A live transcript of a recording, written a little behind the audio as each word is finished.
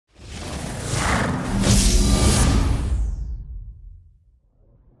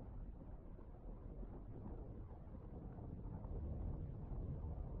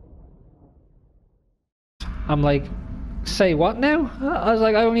I'm like, say what now? I was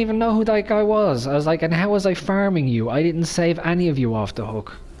like, I don't even know who that guy was. I was like, and how was I farming you? I didn't save any of you off the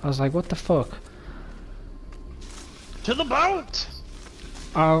hook. I was like, what the fuck? To the boat!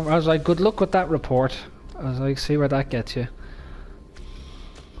 I was like, good luck with that report. I was like, see where that gets you.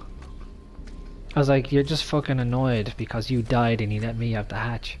 I was like, you're just fucking annoyed because you died and you let me have the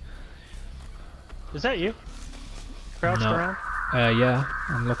hatch. Is that you? Crouched around? Yeah,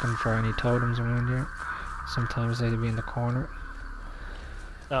 I'm looking for any totems around here. Sometimes they'd be in the corner.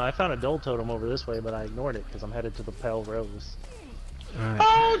 I found a dull totem over this way, but I ignored it because I'm headed to the Pale Rose. Right.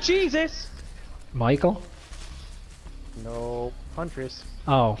 Oh, Jesus! Michael? No, Huntress.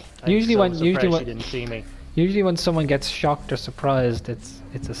 Oh, I'm usually so when she didn't see me. Usually when someone gets shocked or surprised, it's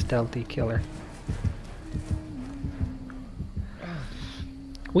a stealthy killer.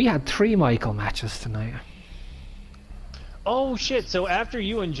 We had 3 Michael matches tonight. Oh shit, so after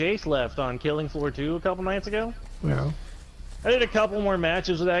you and Jace left on Killing Floor 2 a couple nights ago, Yeah. I did a couple more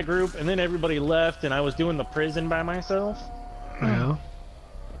matches with that group, and then everybody left, and I was doing the prison by myself. Yeah.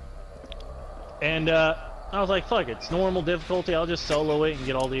 And I was like, fuck it, it's normal difficulty, I'll just solo it and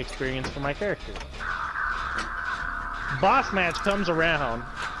get all the experience for my character. Boss match comes around,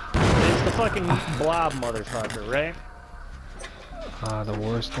 and it's the fucking blob motherfucker, right? The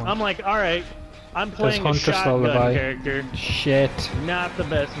worst one. I'm like, alright, I'm playing a shotgun character. Shit. Not the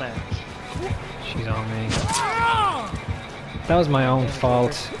best match. She's on me. That was my own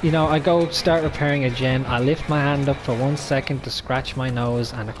fault. You know, I go start repairing a gen, I lift my hand up for 1 second to scratch my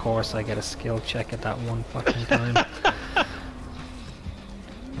nose, and of course I get a skill check at that one fucking time.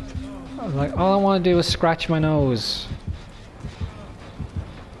 I was like, all I want to do is scratch my nose.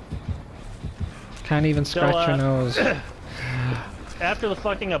 Can't even scratch your nose. After the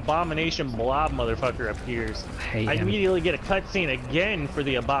fucking abomination blob motherfucker appears, I immediately get a cutscene again for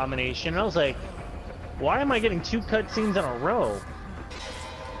the abomination. And I was like, why am I getting 2 cutscenes in a row?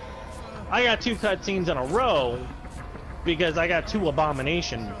 I got 2 cutscenes in a row because I got 2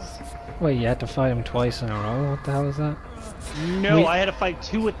 abominations. Wait, you had to fight him twice in a row? What the hell is that? No, I had to fight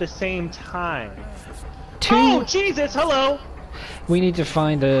 2 at the same time. 2? Oh, Jesus, hello! We need to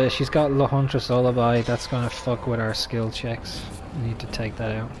find she's got La Huntress Lullaby. That's gonna fuck with our skill checks. We need to take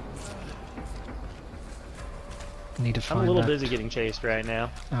that out. Need to find I'm a little that. busy getting chased right now.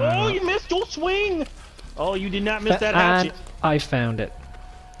 Oh, you missed your swing! Oh, you did not miss that and hatchet. I found it.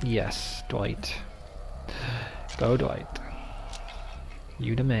 Yes, Dwight. Go, Dwight.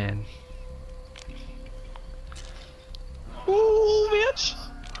 You the man. Ooh, bitch!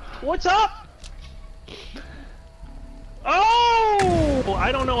 What's up? Oh!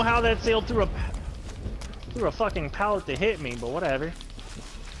 I don't know how that sailed through a fucking pallet to hit me, but whatever.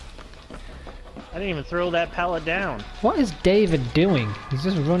 I didn't even throw that pallet down. What is David doing? He's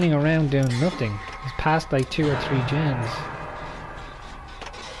just running around doing nothing. He's passed like 2 or 3 gens.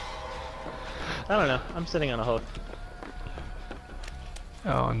 I don't know. I'm sitting on a hook.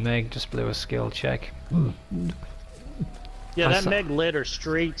 Oh, and Meg just blew a skill check. Yeah, that Meg led her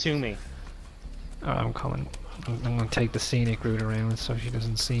straight to me. Oh, I'm coming. I'm gonna take the scenic route around so she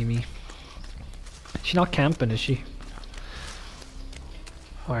doesn't see me. She's not camping, is she?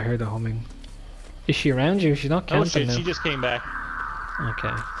 Oh, I heard the humming. Is she around you? She's not camping. Oh shit, now. she just came back.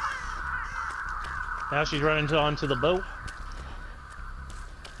 Okay. Now she's running onto the boat.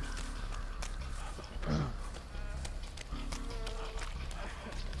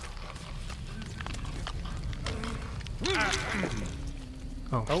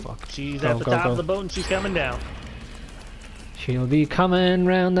 Oh, fuck. She's at the top of the boat and she's coming down. She'll be coming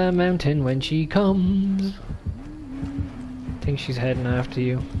round the mountain when she comes. I think she's heading after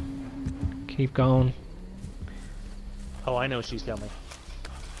you. Keep going. Oh, I know she's coming.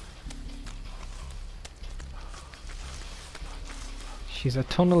 She's a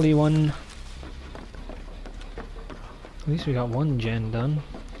tunnely one. At least we got 1 gen done.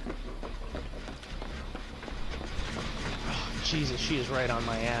 Jesus, she is right on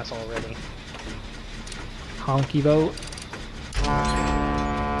my ass already. Honky boat.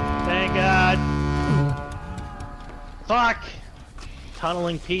 Thank God. Fuck!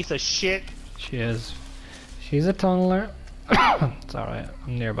 Tunneling piece of shit. She is. She's a tunneler. It's alright,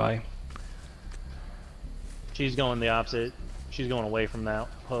 I'm nearby. She's going the opposite. She's going away from that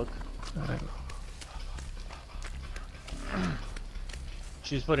hook. Alright.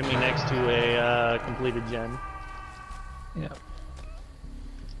 She's putting me next to a completed gen. Yeah.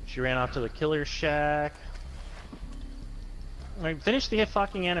 She ran off to the killer shack. I finished the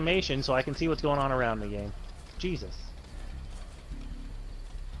fucking animation so I can see what's going on around the game. Jesus.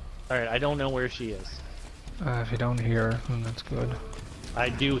 Alright, I don't know where she is. If you don't hear her, then that's good. I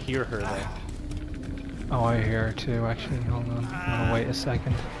do hear her though. Oh, I hear her too, actually. Hold on. I'm gonna wait a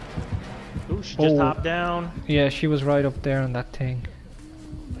second. Ooh, she just hopped down. Yeah, she was right up there on that thing.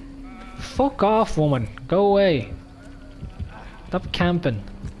 Fuck off, woman. Go away. Stop camping.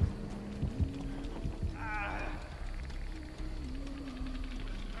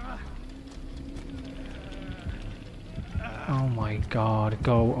 Oh my god,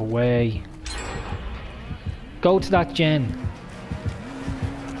 go away. Go to that gen.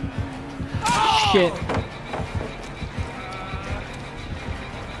 Shit.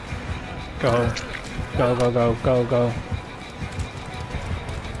 Go. Go, go, go, go, go.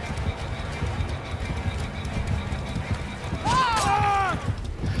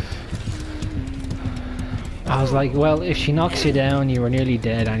 I was like, well, if she knocks you down, you were nearly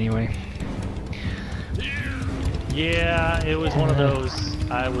dead anyway. Yeah, it was one of those.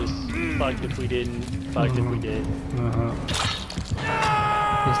 I was fucked if we didn't, fucked if we did.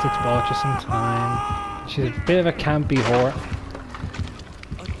 At least it's bought you some time. She's a bit of a campy whore.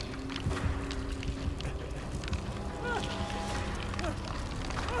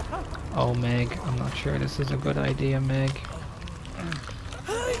 Oh, Meg, I'm not sure this is a good idea, Meg.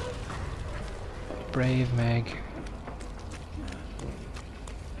 Brave Meg.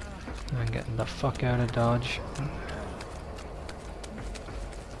 I'm getting the fuck out of Dodge.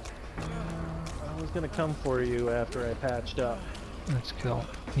 I was gonna come for you after I patched up. That's cool.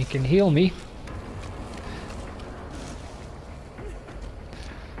 You can heal me.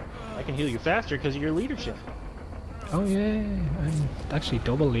 I can heal you faster because of your leadership. Oh yeah, I'm actually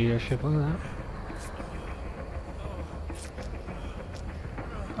double leadership, look at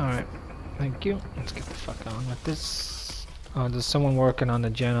that. Alright, thank you. Let's get the fuck on with this. Oh, there's someone working on the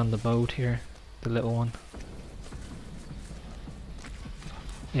gen on the boat here. The little one.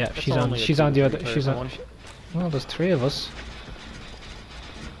 Yeah, That's she's on the other, she's on... one. Well, there's 3 of us.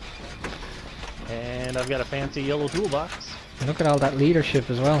 And I've got a fancy yellow toolbox. And look at all that leadership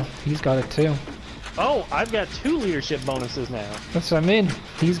as well. He's got it too. Oh, I've got 2 leadership bonuses now. That's what I mean.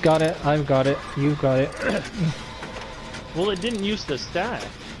 He's got it, I've got it, you've got it. Well, it didn't use the stack.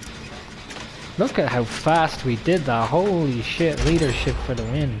 Look at how fast we did that. Holy shit, leadership for the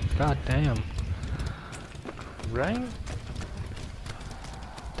win. God damn. Right?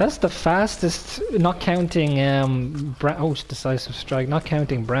 That's the fastest, not counting decisive strike, not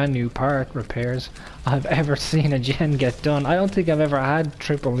counting brand new part repairs, I've ever seen a gen get done. I don't think I've ever had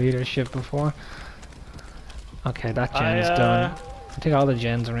triple leadership before. Okay, that gen's done. I think all the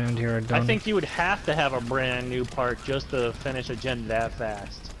gens around here are done. I think you would have to have a brand new part just to finish a gen that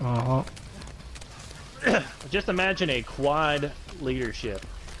fast. Uh-huh. Just imagine a quad leadership.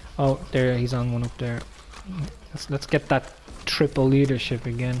 Oh, there, he's on one up there. Let's get that triple leadership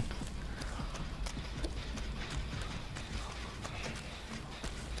again.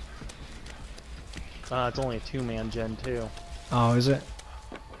 It's only a 2-man gen too. Oh, is it?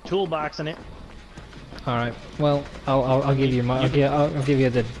 Toolbox in it. All right. Well, I'll give you my I'll give you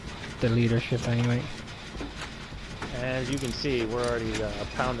the leadership anyway. As you can see, we're already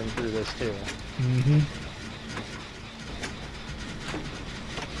pounding through this too. Mm-hmm.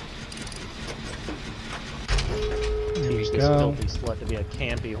 There we go. Filthy slut to be a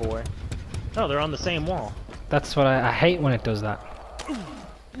campy whore. Oh, they're on the same wall. That's what I hate when it does that.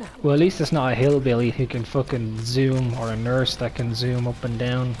 Well, at least it's not a hillbilly who can fucking zoom, or a nurse that can zoom up and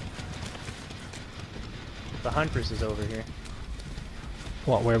down. The Huntress is over here.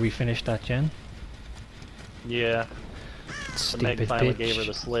 What, where we finished that gen? Yeah. Stupid the Meg finally bitch. gave her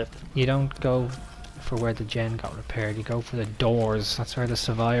the slip. You don't go for where the gen got repaired, you go for the doors. That's where the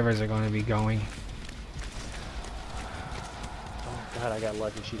survivors are going to be going. Oh god, I got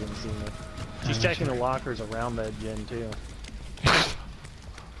lucky she didn't see me. She's checking the lockers around that gen too.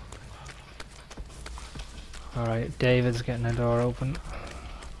 Alright, David's getting the door open.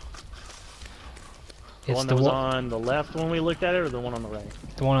 The one that was on the left when we looked at it, or the one on the right?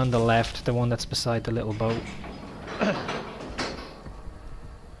 The one on the left, the one that's beside the little boat.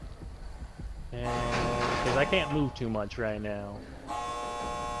 Because I can't move too much right now.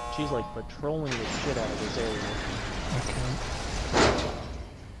 She's like patrolling the shit out of this area. Okay.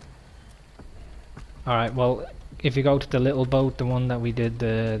 Alright, well, if you go to the little boat, the one that we did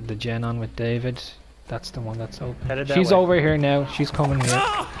the gen on with David, that's the one that's open. Headed that She's way. over here now. She's coming here.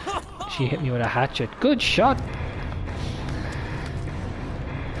 She hit me with a hatchet. Good shot!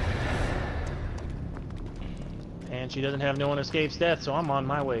 And she doesn't have no one escapes death, so I'm on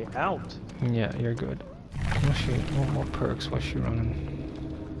my way out. Yeah, you're good. What perks was she running?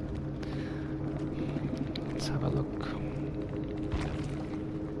 Let's have a look.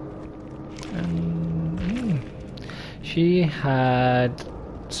 She had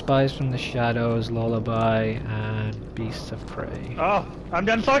Spies from the Shadows, Lullaby, and Beasts of Prey. Oh, I'm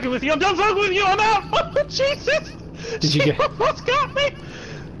done fucking with you. I'm done fucking with you. I'm out. Oh, Jesus. Did you get? Almost got me.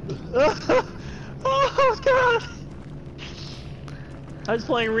 Oh God. I was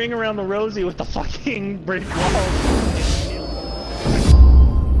playing Ring Around the Rosie with the fucking brick wall.